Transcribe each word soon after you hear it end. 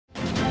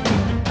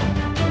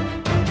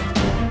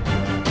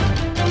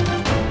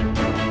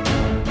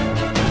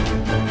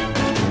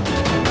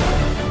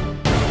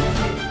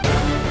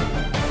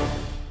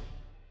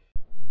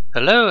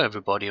Hello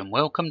everybody and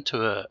welcome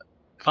to a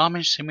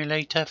Farming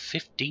Simulator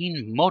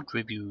 15 mod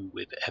review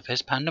with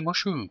FS Panda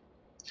Mushroom.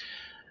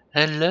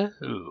 Hello!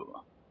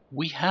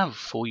 We have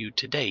for you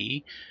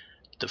today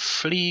the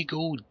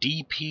Fliegl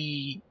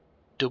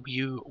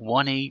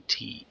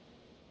DPW180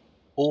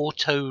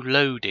 auto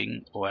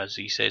loading, or as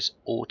he says,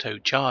 auto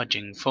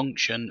charging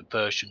function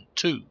version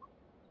 2.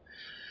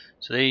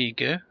 So there you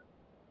go.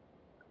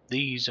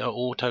 These are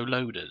auto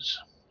loaders.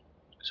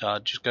 So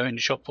I'll just go in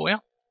the shop for you.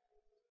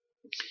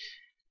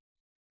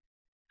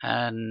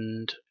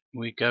 And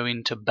we go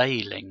into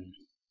baling.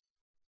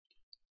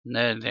 And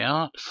there they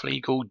are,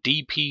 Fliegl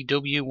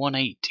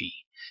DPW180. It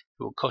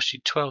will cost you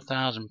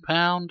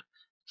 £12,000,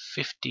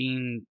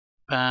 £15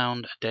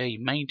 a day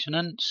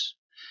maintenance,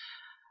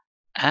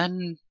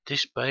 and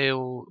this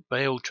bale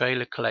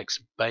trailer collects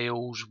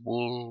bales,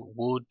 wool,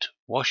 wood,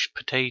 washed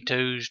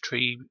potatoes,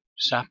 tree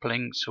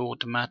saplings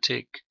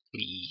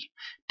automatically,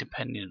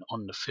 depending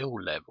on the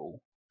fill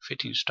level.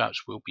 Fitting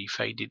straps will be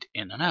faded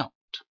in and out.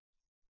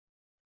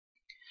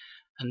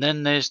 And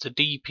then there's the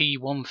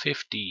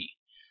DP150.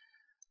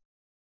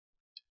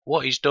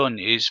 What he's done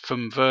is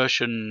from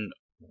version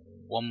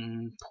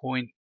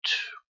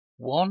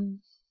 1.1,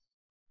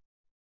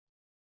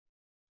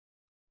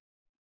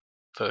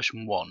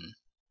 version 1,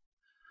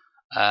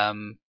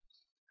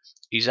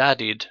 he's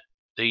added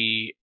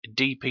the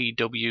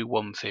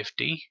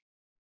DPW150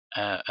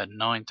 at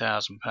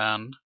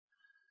 £9,000.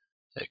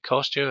 It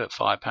cost you at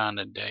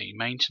 £5 a day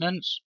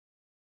maintenance.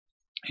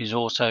 He's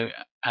also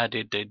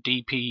added the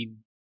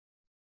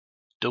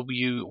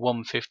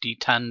DPW150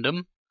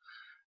 Tandem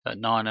at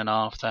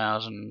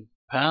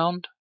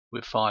 £9,500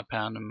 with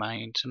 £5 of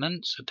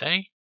maintenance a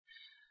day.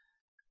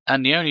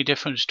 And the only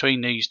difference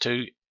between these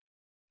two,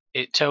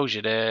 it tells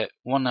you there,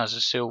 one has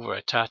a silver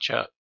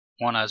attacher,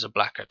 one has a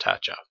black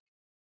attacher,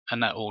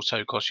 and that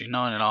also costs you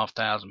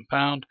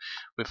 £9,500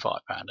 with £5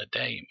 a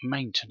day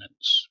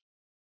maintenance.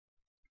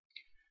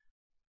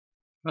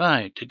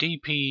 Right, the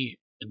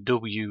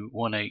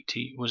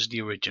DPW180 was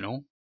the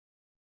original.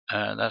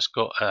 That's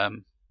got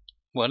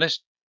well,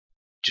 let's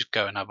just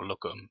go and have a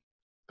look at them.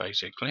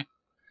 Basically,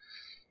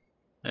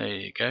 there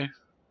you go.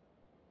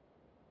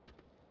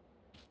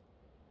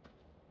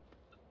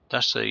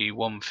 That's the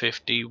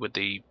 150 with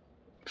the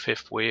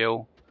fifth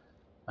wheel.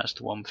 That's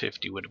the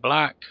 150 with the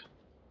black.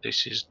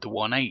 This is the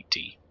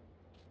 180,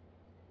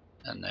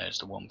 and there's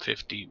the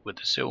 150 with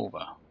the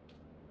silver.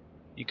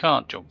 You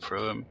can't jump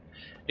through them.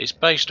 It's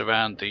based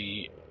around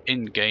the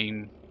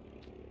in-game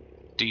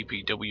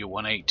DPW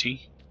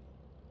 180.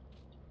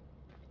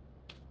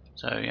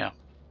 So yeah,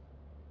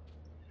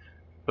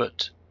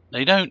 but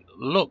they don't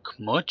look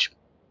much,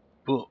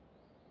 but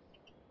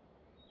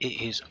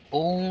it is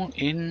all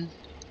in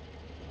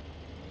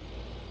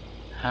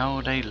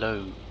how they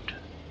load.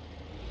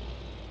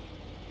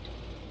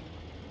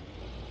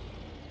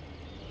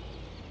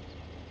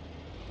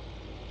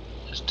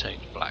 Let's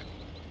take the black,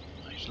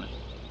 actually.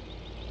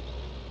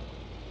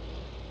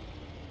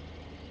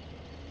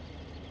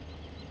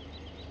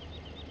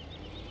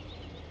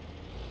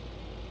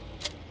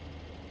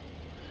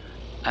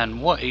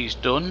 And what he's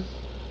done,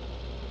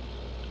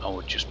 I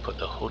will just put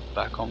the hood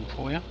back on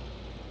for you.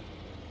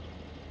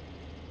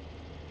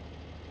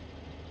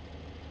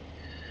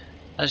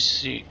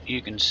 As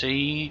you can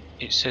see,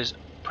 it says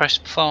press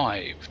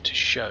 5 to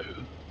show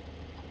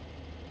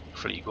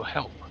Fliegl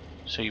help.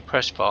 So you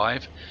press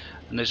 5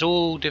 and there's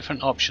all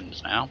different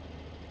options now.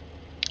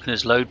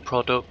 There's load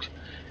product,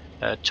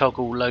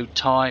 toggle load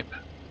type,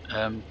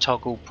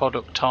 toggle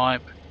product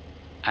type,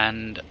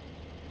 and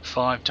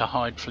 5 to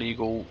hide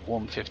Fliegl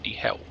 150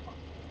 help.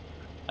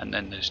 And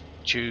then there's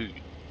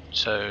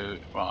so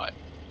right,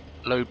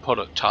 load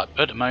product type.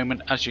 At the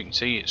moment, as you can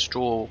see, it's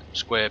straw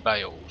square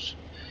bales.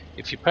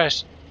 If you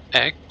press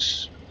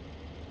X,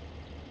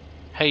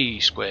 hay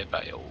square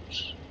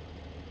bales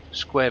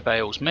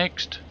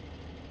mixed,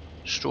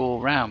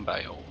 straw round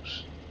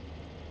bales,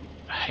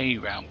 hay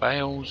round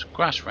bales,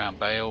 grass round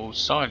bales,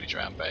 silage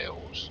round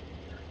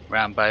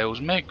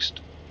bales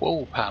mixed,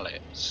 wool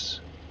pallets,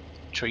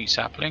 tree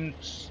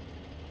saplings,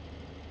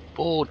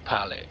 board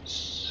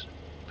pallets,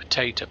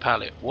 potato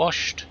pallet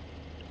washed,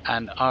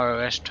 and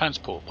ROS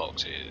transport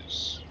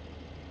boxes.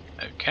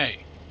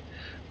 Okay,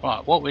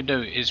 right, what we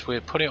do is we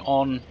put it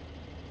on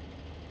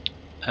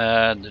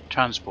the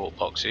transport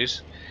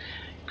boxes,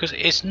 because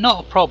it's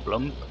not a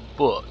problem,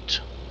 but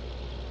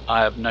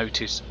I have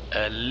noticed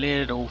a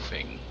little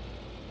thing.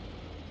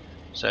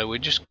 So we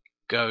just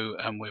go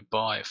and we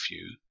buy a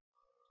few.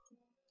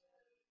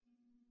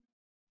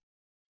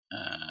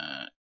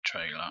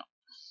 Trailer.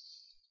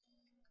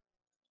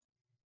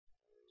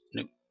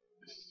 Nope.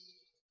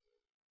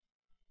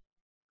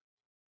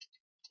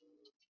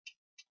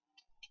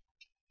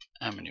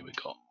 How many we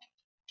got?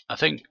 I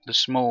think the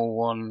small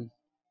one,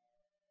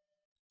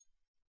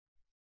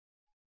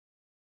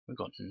 we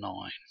got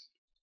 9.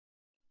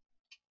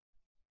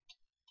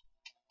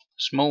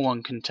 Small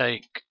one can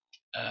take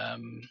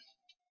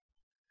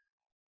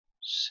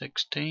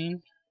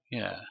 16,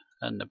 yeah,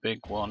 and the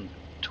big one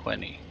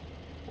 20,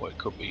 or it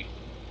could be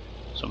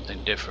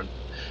something different.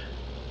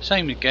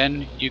 Same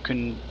again, you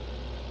can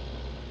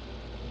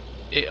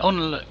it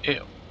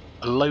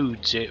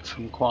loads it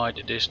from quite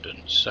a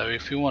distance, so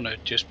if you want to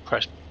just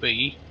press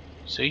B,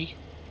 see,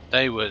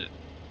 they were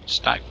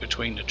stacked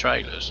between the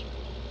trailers,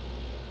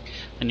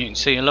 and you can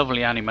see a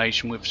lovely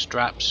animation with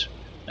straps,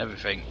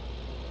 everything.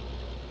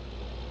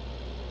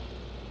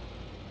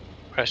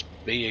 Press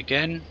B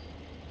again,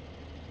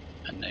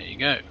 and there you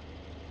go,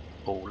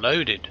 all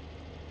loaded.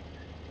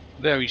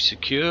 Very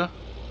secure,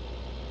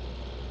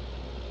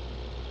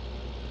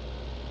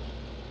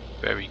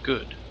 very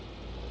good.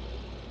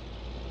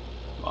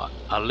 Right,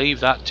 I'll leave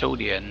that till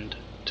the end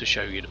to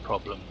show you the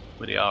problem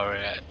with the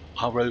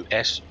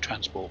ROS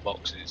transport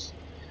boxes.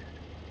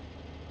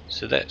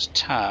 So that's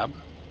tab.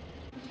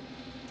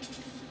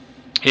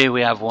 Here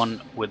we have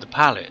one with the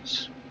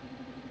pallets,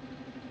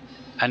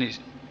 and it's,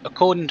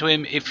 according to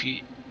him, if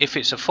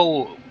it's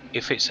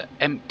an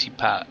empty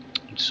pallet,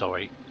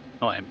 sorry,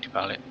 not empty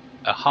pallet,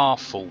 a half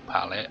full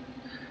pallet,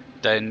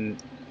 then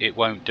it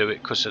won't do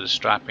it because of the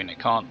strapping. It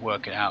can't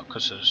work it out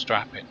because of the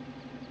strapping.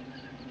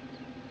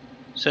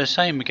 So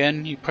same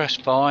again, you press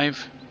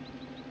 5.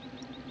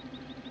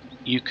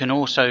 You can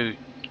also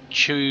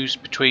choose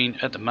between,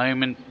 at the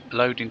moment,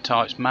 loading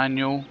types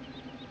manual.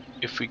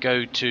 If we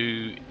go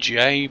to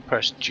J,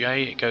 press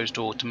J, it goes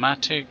to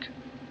automatic,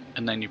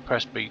 and then you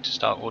press B to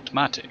start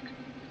automatic.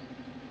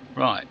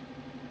 Right,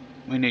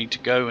 we need to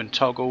go and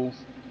toggle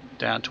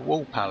down to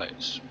wall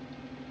pallets.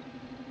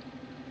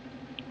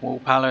 Wall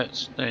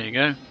pallets, there you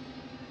go.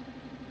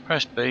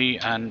 Press B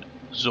and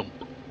zoom.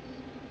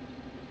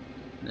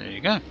 There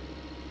you go.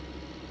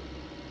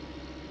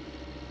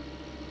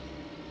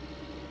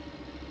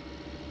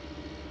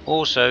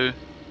 Also,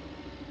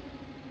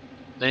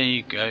 there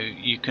you go,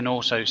 you can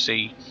also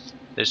see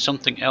there's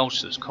something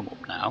else that's come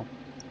up now.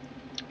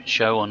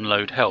 Show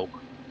unload help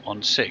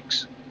on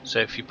 6. So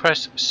if you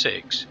press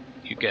 6,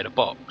 you get a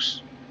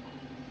box,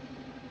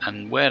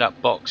 and where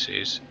that box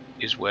is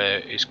where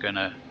it's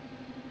gonna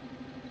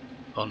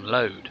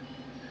unload.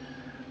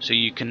 So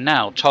you can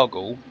now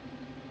toggle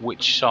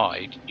which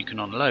side you can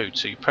unload.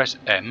 So you press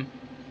M,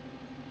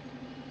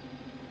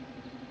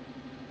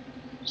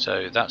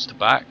 so that's the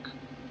back,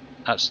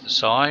 that's the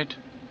side,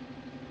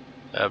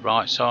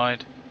 right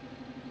side,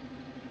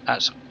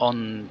 that's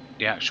on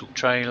the actual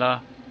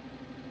trailer,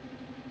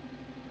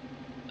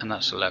 and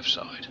that's the left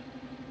side.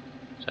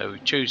 So we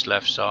choose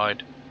left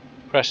side,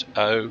 press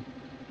O,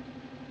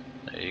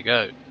 there you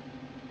go,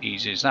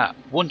 easy as that.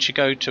 Once you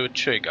go to a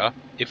trigger,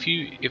 if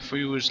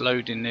we was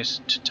loading this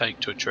to take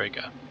to a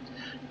trigger,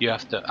 you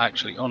have to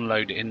actually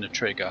unload it in the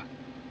trigger.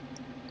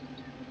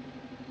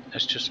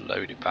 Let's just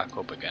load it back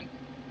up again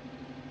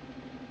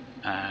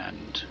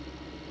and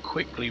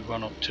quickly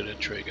run up to the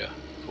trigger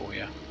for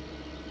you.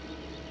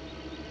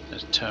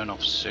 Let's turn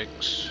off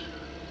 6.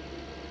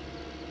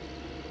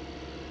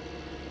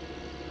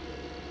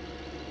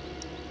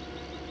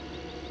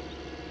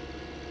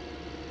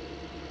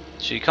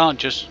 So you can't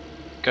just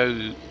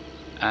go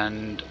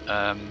and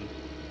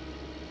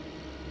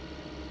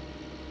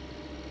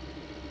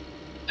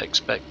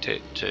expect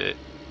it to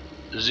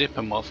zip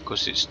them off,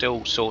 because it's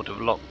still sort of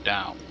locked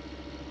down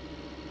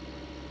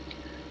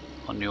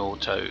on the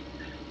auto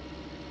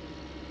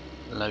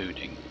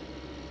loading.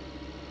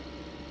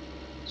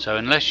 So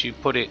unless you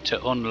put it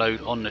to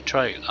unload on the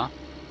trailer,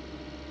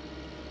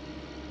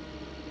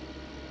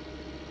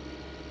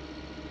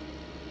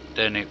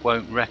 then it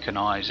won't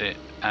recognize it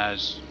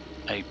as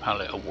a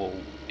pallet of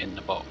wool in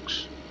the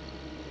box.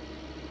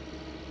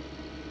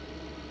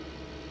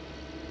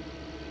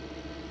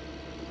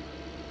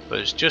 But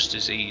it's just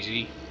as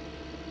easy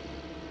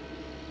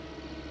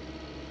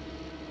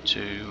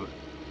to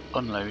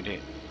unload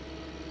it.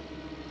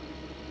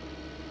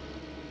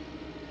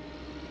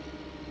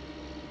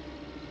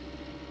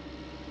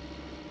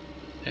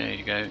 There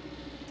you go.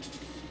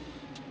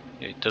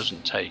 It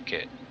doesn't take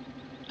it.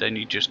 Then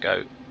you just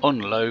go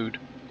unload.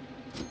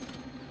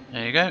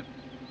 There you go.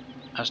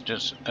 That's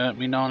just earned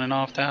me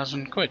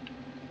 £9,500.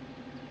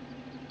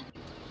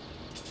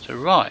 So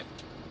right,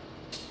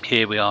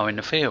 here we are in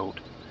the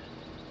field.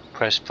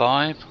 Press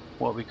 5.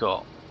 What we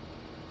got?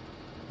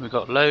 We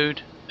got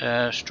load,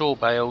 straw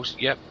bales.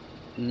 Yep,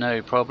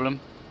 no problem.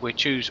 We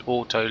choose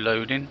auto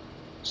loading,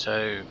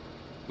 so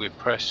we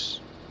press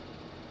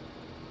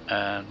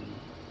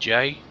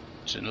J.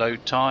 It's a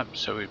load type,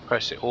 so we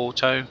press it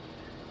auto.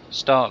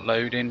 Start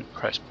loading.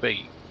 Press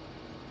B.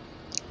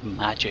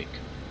 Magic.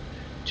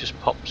 Just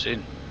pops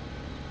in.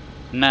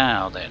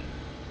 Now then,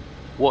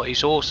 what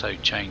is also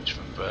changed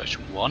from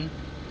version 1,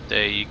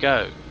 there you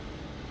go,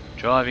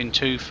 driving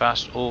too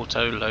fast,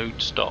 auto load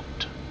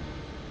stopped.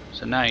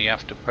 So now you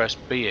have to press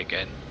B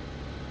again.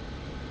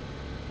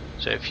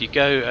 So if you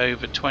go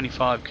over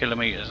 25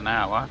 kilometers an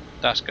hour,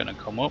 that's going to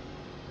come up.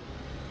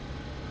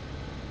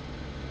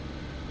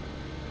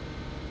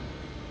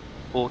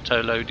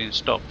 Auto loading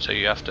stopped, so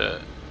you have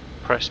to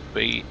press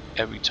B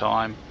every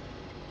time.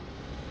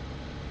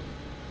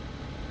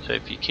 So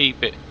if you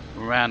keep it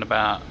around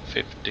about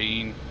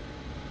 15,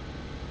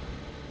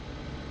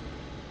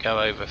 go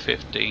over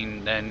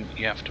 15, then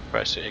you have to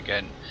press it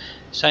again.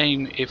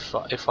 Same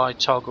if I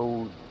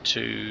toggle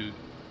to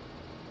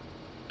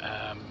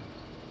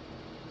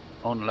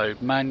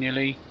unload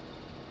manually,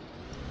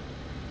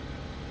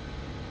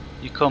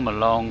 you come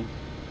along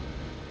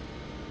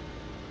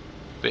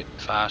a bit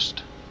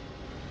fast.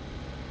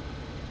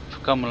 If I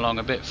come along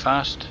a bit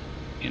fast,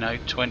 you know,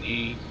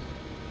 20,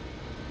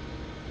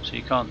 so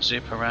you can't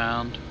zip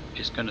around,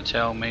 it's going to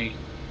tell me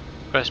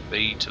press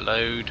B to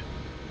load.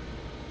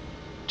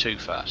 Too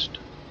fast.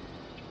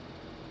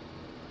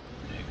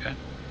 There you go.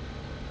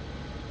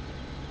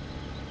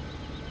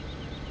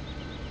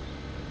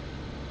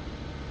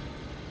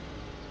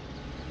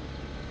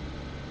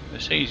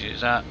 As easy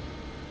as that.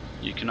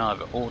 You can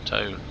either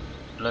auto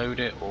load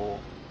it or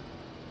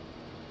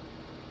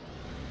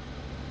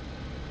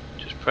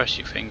just press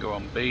your finger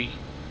on B.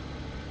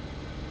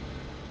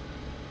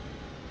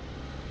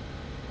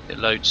 It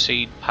loads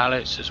seed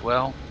pallets as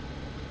well.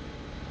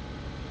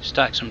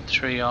 Stack some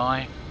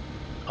 3i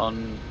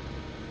on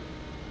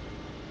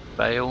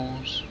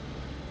bales.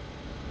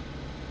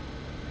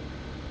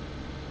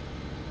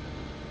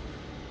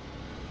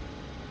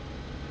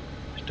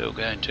 Still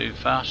going too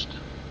fast.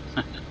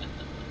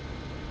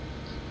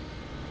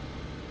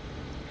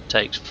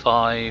 Takes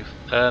 5.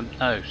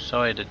 No,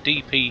 sorry,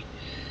 the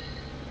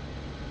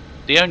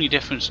only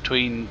difference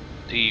between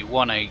the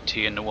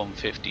 180 and the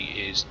 150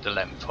 is the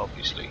length,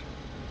 obviously.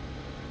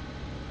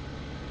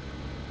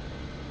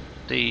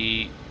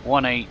 The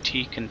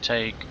 180 can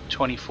take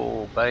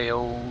 24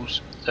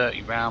 bales,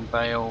 30 round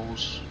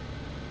bales,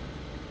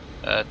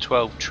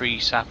 12 tree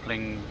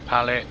sapling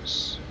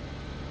pallets,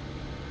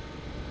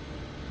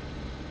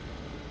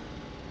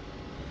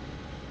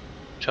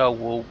 12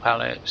 wool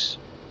pallets,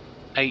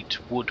 8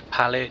 wood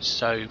pallets,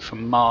 so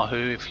from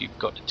Mahu if you've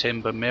got the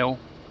timber mill,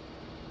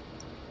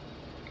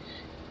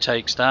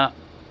 takes that.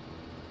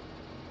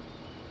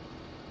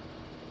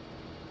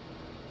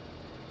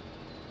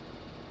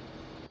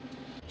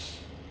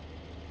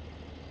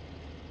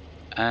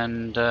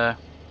 And yeah,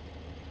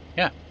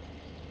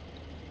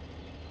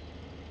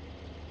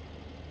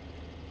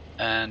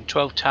 and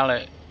 12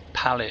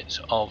 pallets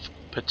of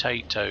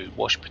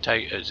washed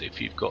potatoes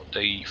if you've got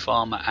the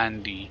Farmer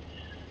Andy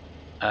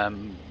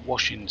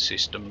washing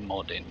system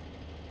mod in.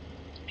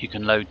 You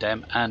can load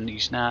them, and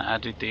he's now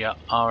added the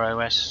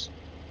ROS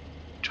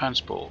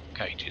transport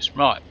cages.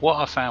 Right, what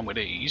I found with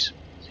these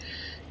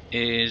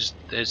is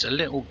there's a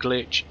little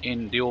glitch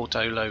in the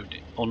auto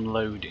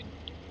unloading,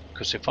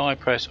 because if I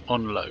press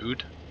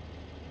unload,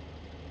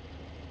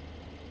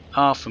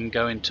 half of them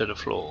go into the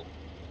floor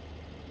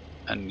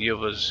and the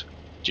others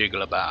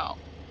jiggle about.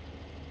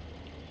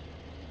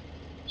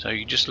 So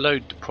you just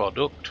load the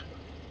product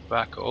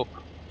back up,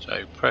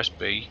 so press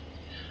B,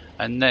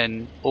 and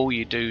then all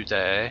you do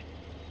there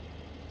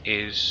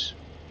is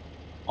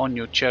on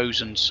your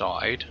chosen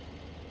side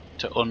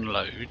to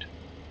unload,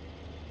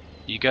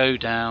 you go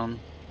down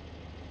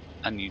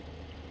and you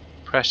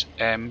press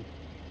M,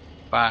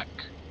 back,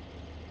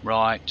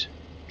 right,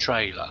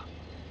 trailer,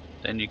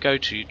 then you go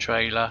to your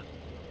trailer,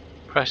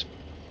 press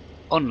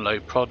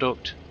unload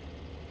product,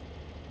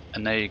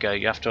 and there you go.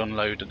 You have to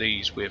unload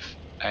these with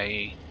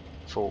a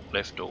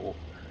forklift or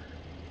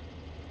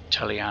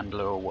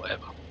telehandler or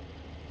whatever.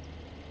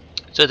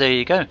 So there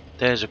you go,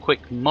 there's a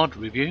quick mod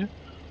review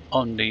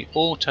on the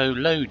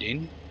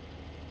Autoloading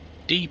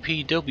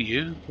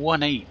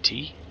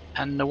DPW180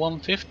 and the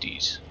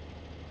 150s.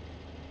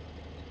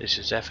 This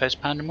is FS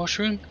Panda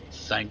Mushroom,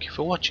 thank you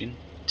for watching,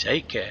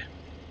 take care.